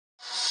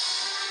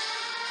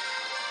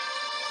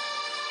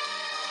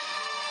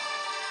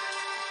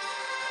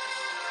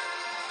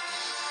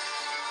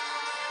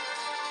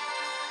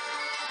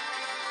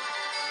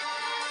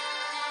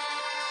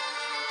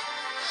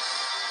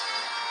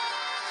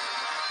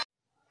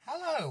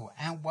Hello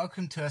and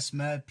welcome to a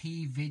Smurp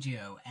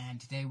video,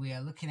 and today we are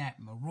looking at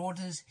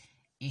Marauders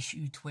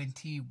issue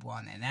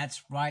 21, and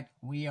that's right,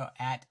 we are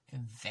at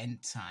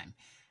event time,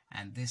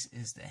 and this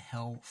is the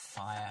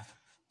Hellfire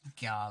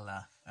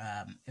Gala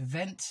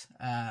event,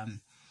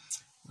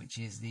 which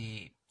is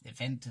the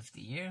event of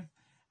the year,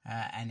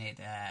 and it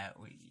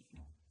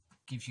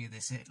gives you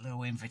this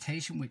little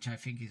invitation, which I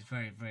think is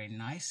very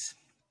nice.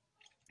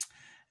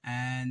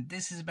 And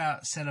this is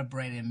about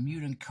celebrating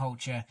mutant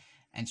culture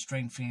and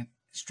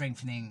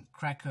strengthening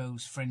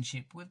Krakow's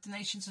friendship with the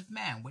nations of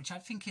man, which I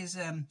think is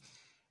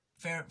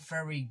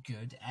very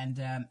good,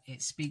 and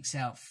it speaks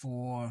out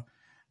for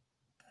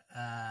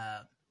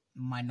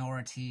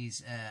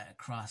minorities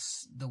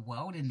across the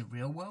world, in the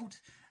real world.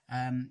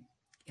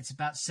 It's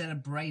about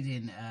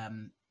celebrating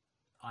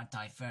our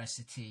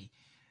diversity,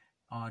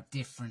 our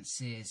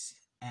differences,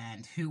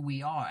 and who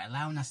we are,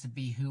 allowing us to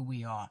be who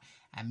we are.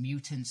 And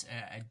mutants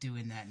are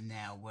doing that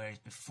now, whereas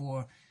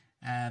before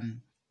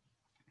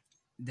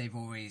they've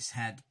always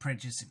had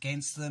prejudice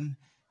against them.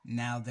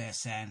 Now they're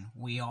saying,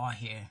 we are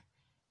here,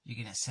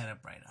 you're going to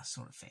celebrate us,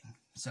 sort of thing.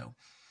 So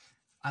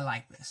I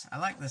like this. I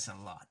like this a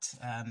lot.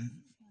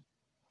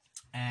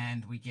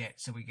 And we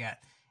got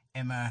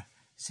Emma,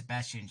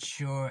 Sebastian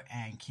Shaw,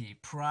 and Kitty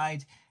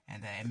Pryde.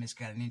 And Emma's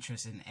got an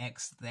interest in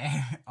X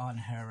there on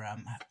her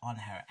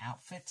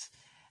outfit.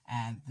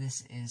 And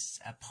this is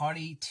a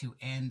party to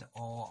end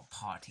all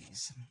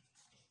parties.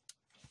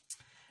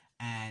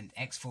 And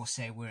X-Force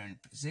say we're in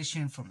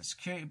position from a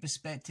security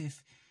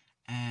perspective,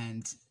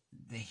 and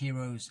the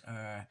heroes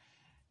are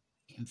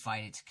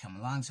invited to come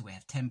along. So we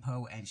have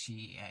Tempo, and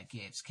she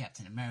gives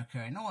Captain America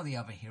and all the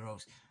other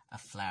heroes a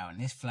flower, and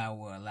this flower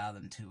will allow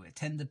them to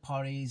attend the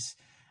parties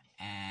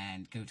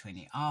and go to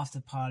any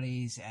after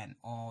parties and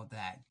all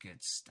that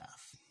good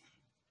stuff.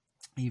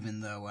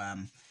 Even though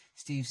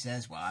Steve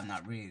says, well, I'm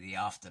not really the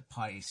after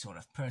party sort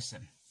of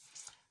person.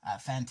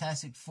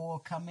 Fantastic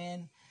Four come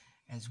in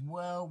as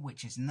well,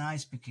 which is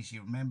nice because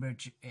you remember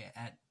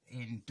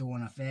in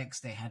Dawn of X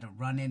they had a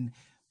run-in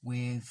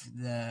with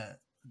the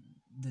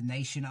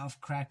nation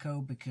of Krakow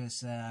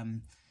because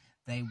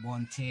they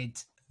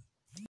wanted.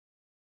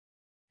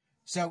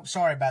 So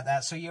sorry about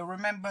that. So you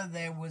remember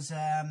there was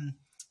a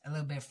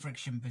little bit of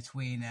friction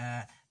between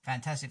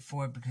Fantastic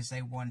Four because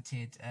they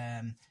wanted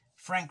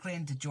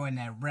Franklin to join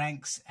their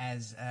ranks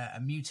as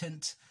a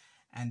mutant,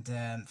 and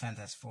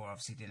Fantastic Four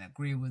obviously didn't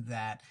agree with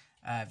that.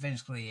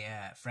 Eventually,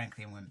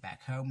 Franklin went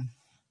back home.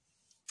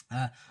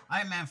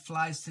 Iron Man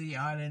flies to the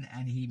island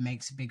and he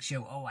makes a big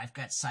show. Oh, I've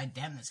got side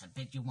dampness. I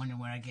bet you're wondering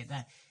where I get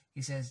that.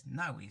 He says,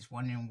 no, he's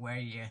wondering where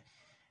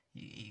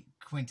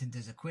Quentin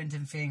does a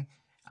Quentin thing.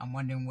 I'm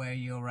wondering where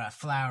your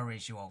flower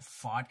is, you old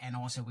fart. And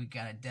also, we've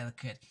got a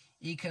delicate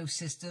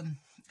ecosystem.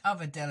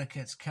 Other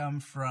delicates come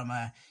from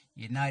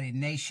United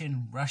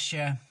Nation,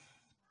 Russia,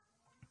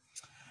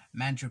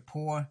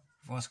 Madripoor.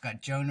 We've also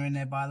got Jonah in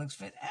there by the looks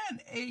of it,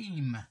 and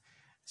AIM.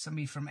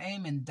 Somebody from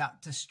AIM, and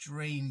Doctor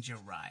Strange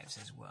arrives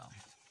as well.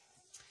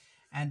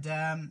 And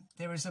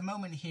there is a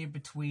moment here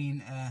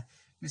between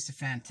Mr.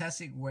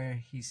 Fantastic where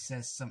he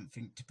says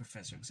something to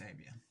Professor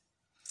Xavier.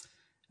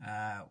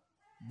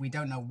 We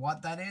don't know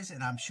what that is,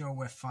 and I'm sure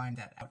we'll find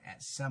that out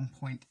at some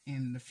point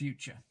in the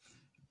future.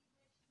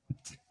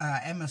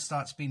 Emma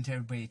starts speaking to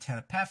everybody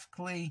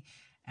telepathically,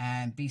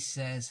 and Beast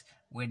says,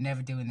 we're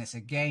never doing this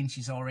again.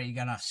 She's already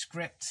got our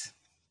script.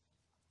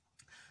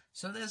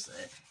 So there's,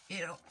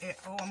 it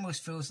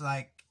almost feels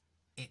like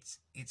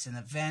it's an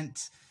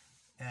event,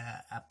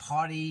 a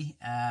party,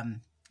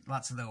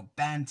 lots of little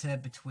banter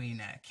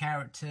between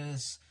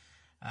characters.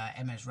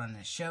 Emma's running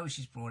a show.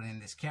 She's brought in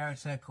this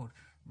character called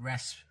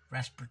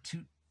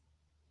Rasputin.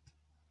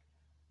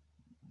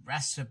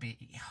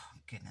 Oh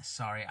goodness,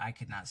 sorry, I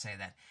could not say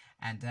that.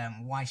 And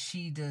why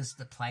she does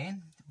the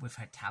playing with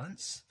her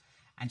talents.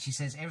 And she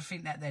says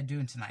everything that they're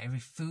doing tonight, every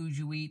food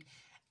you eat,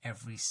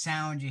 every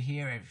sound you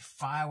hear, every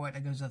firework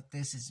that goes up,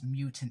 this is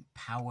mutant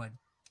power,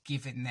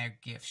 giving their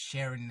gifts,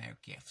 sharing their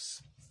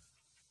gifts.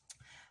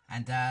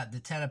 And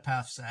the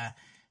telepaths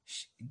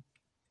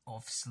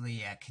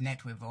obviously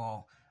connect with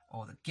all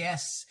the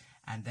guests,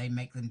 and they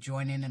make them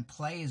join in and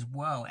play as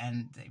well.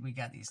 And we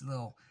got these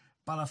little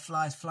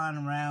butterflies flying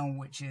around,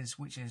 which is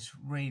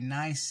really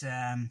nice.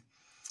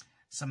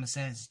 Some are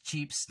saying it's a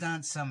cheap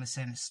stunt, some are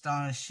saying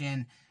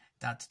astonishing.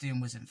 Dr.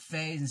 Doom was in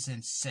phase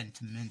and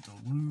sentimental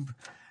lube,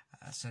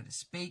 so to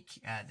speak.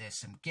 There's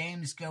some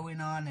games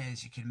going on,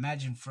 as you can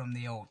imagine from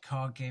the old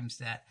card games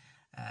that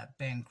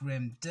Ben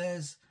Grimm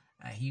does.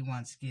 He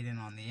wants to get in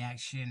on the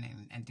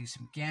action and do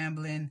some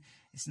gambling.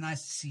 It's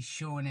nice to see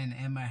Sean and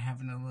Emma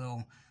having a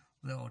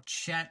little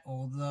chat,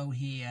 although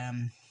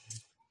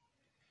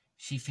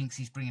she thinks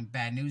he's bringing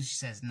bad news. She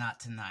says, not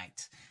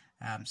tonight.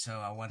 So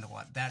I wonder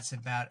what that's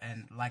about.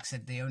 And like I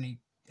said, the only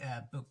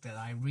book that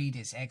I read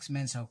is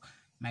X-Men, so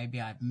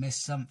maybe I've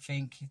missed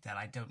something that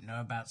I don't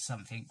know about,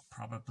 something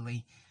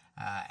probably.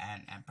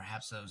 And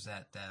perhaps those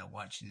that are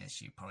watching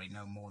this, you probably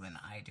know more than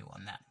I do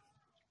on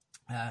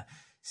that.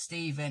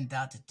 Steve and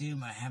Dr.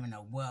 Doom are having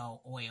a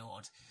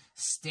well-oiled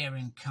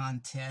staring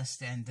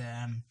contest, and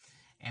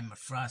Emma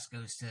Frost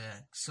goes to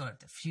sort of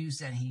defuse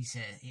that.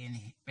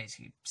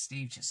 Basically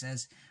Steve just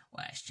says,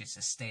 well, it's just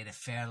a state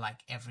affair like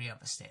every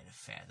other state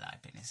affair that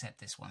I've been, except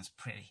this one's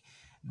a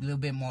little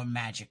bit more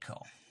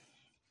magical.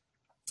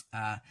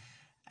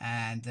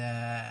 And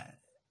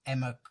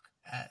Emma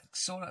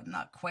sort of,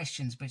 not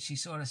questions, but she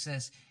sort of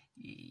says,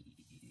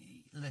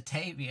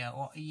 Latavia,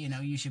 or, you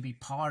know, you should be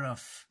part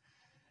of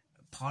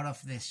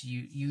this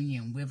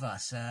union with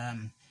us.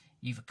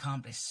 You've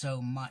accomplished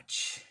so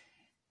much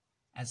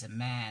as a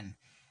man.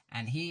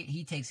 And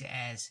he takes it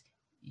as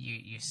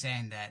you're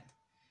saying that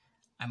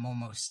I'm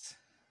almost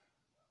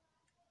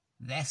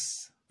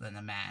less than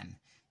a man,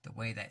 the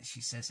way that she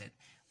says it.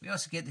 We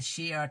also get the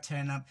Shi'ar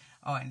turn up.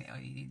 Oh, and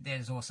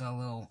there's also a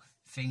little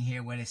thing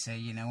here where they say,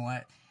 you know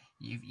what,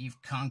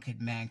 you've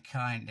conquered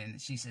mankind. And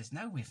she says,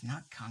 no, we've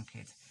not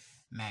conquered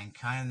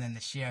mankind. And then the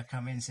Shi'ar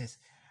come in and says,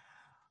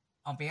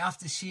 on behalf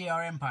of the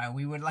Shi'ar Empire,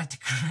 we would like to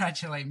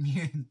congratulate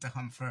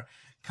Mutantdom for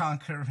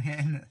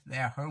conquering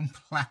their home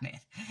planet.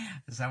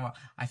 So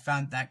I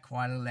found that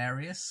quite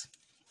hilarious.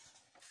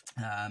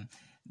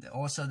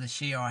 Also, the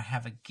Shi'ar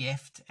have a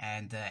gift,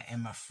 and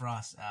Emma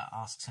Frost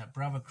asks her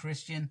brother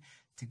Christian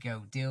to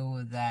go deal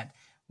with that,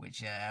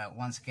 which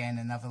once again,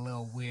 another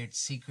little weird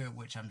secret,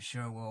 which I'm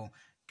sure will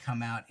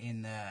come out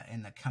in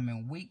the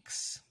coming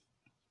weeks.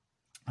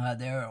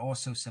 There are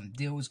also some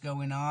deals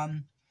going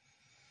on.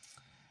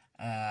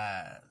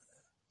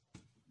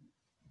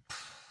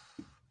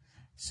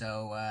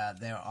 So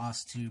they're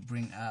asked to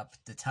bring up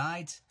the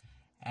tide,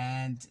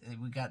 and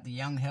we got the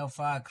Young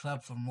Hellfire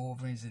Club from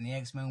Wolverines and the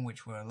X-Men,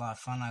 which were a lot of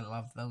fun. I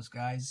love those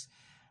guys.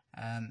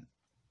 And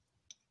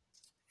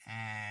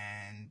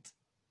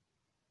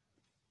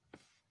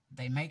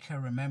they make her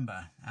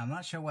remember. I'm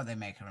not sure what they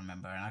make her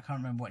remember, and I can't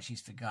remember what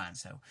she's forgotten,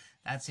 so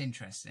that's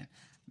interesting.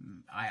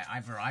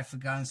 Either I've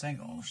forgotten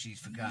something, or she's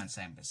forgotten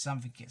something, but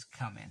something is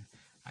coming,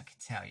 I can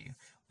tell you.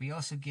 We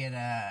also get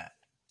a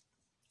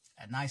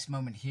nice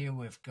moment here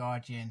with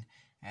Guardian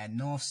and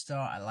North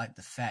Star. I like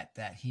the fact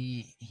that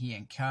he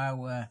and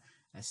Kyle are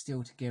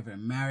still together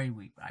and married.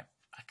 I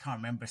can't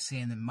remember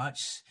seeing them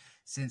much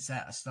since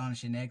that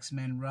Astonishing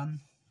X-Men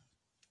run,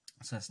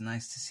 so it's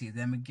nice to see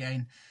them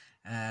again.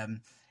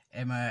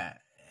 Emma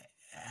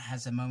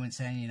has a moment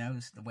saying, you know,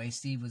 the way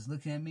Steve was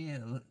looking at me,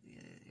 it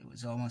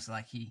was almost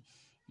like he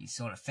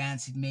sort of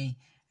fancied me.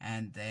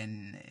 And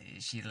then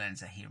she learns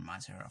that he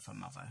reminds her of her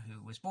mother,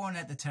 who was born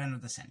at the turn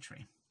of the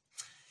century.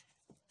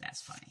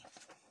 That's funny.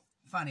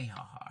 Funny,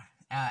 ha-ha.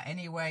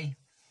 Anyway,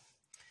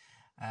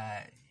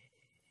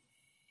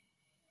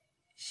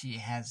 she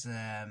has... did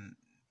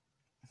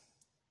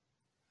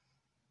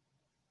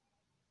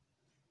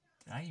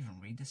I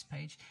even read this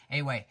page?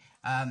 Anyway,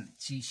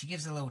 she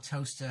gives a little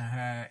toast to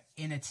her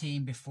inner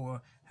team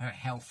before her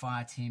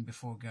Hellfire team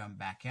before going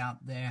back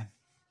out there.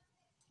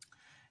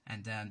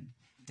 And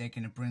they're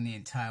going to bring the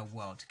entire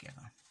world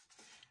together.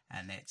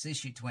 And it's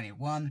issue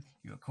 21.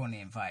 You are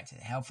cordially invited to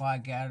the Hellfire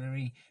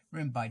Gallery,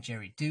 written by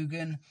Jerry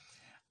Dugan.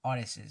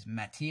 Artist is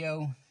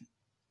Matteo.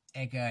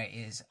 Edgar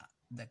is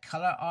the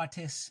color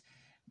artist.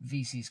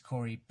 VC's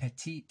Corey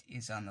Petit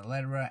is on the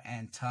letterer,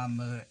 and Tom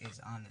Miller is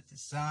on the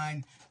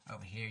design.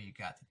 Over here you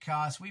got the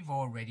cast. We've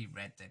already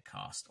read the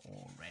cast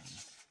already.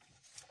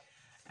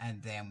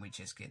 And then we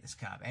just get this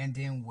kind of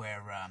ending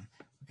where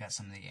we got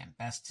some of the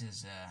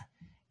ambassadors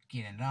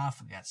getting it off.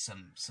 We got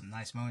some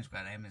nice moments. We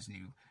got Emma's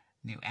new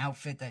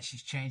outfit that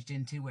she's changed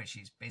into, where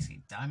she's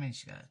basically diamond.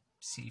 She's got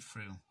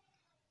see-through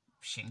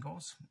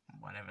shingles,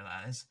 whatever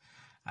that is.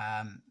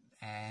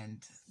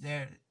 And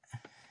there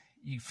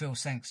you feel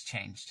something's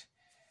changed.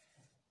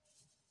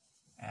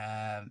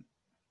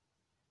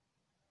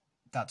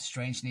 Doctor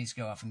Strange needs to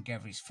go off and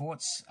gather his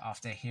thoughts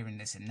after hearing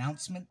this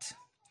announcement.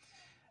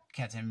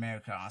 Captain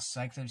America asks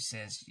Cyclops,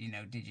 says, you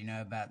know, did you know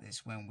about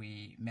this when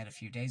we met a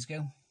few days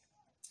ago?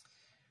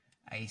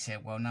 He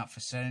said, well, not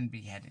for certain, but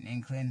he had an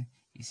inkling.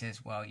 He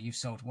says, well, you've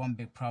solved one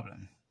big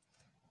problem.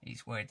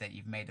 He's worried that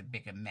you've made a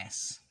bigger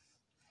mess.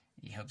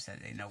 He hopes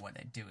that they know what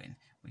they're doing.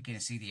 We're going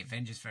to see the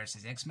Avengers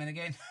versus X-Men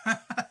again.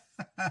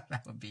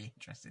 That would be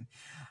interesting.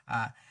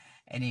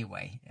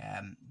 Anyway,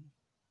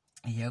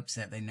 he hopes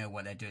that they know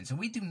what they're doing. So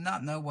we do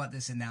not know what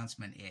this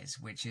announcement is,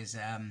 which is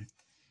a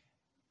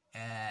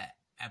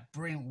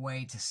brilliant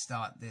way to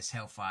start this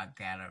Hellfire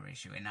Gala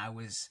issue. And I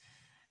was...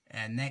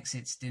 next,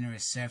 it's Dinner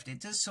is Served.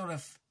 It does sort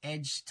of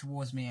edge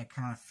towards me. I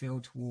kind of feel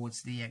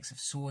towards the X of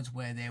Swords,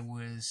 where there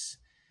was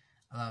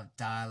a lot of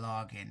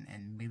dialogue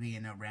and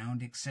milling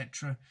around,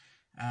 etc.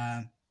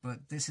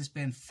 But this has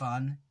been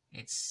fun.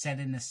 It's set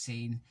in the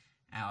scene.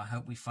 I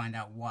hope we find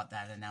out what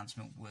that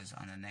announcement was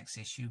on the next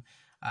issue.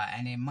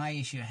 And in my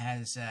issue, it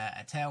has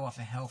a tale of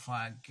a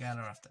Hellfire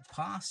Gala of the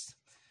past.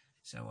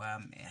 So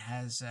it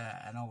has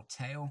an old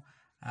tale.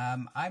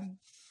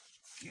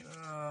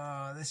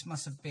 This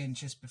must have been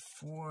just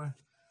before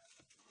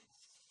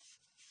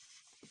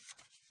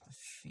the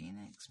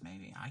Phoenix,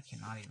 maybe? I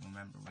cannot even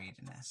remember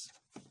reading this.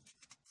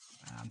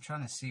 I'm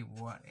trying to see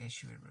what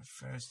issue it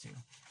refers to.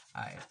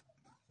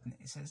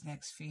 It says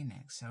next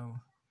Phoenix, so...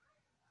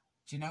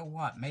 Do you know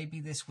what? Maybe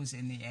this was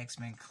in the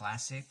X-Men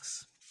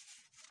Classics.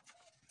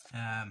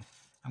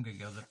 I'm going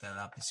to go look that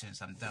up as soon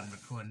as I'm done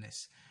recording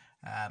this.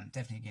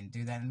 Definitely going to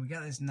do that. And we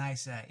got this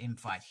nice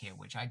infight here,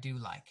 which I do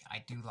like.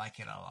 I do like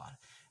it a lot.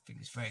 I think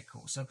it's very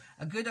cool. So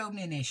a good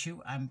opening issue.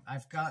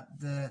 I've got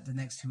the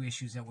next 2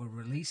 issues that were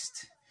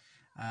released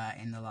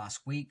in the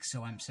last week,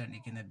 so I'm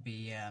certainly going to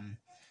be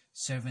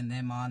serving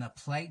them on a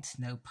plate,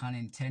 no pun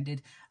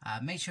intended.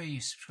 Make sure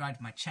you subscribe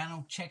to my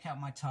channel. Check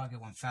out my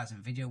Target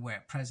 1000 video, where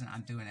at present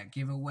I'm doing a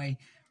giveaway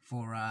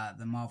for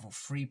the Marvel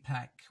free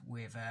pack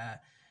with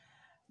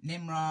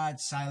Nimrod,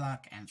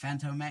 Psylocke, and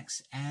Phantom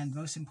X. And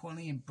most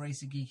importantly, embrace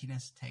the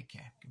geekiness. Take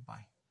care.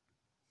 Goodbye.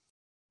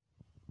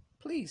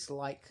 Please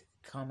like,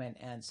 comment,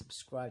 and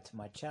subscribe to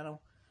my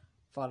channel.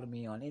 Follow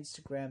me on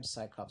Instagram,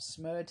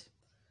 CyclopsSmurd.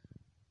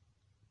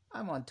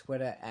 I'm on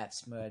Twitter at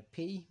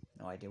SmurdP.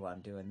 No idea what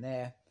I'm doing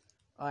there.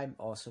 I'm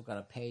also got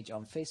a page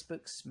on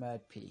Facebook,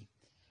 SmurdP.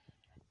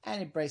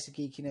 And embrace the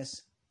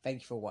geekiness.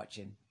 Thank you for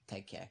watching.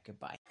 Take care.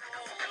 Goodbye.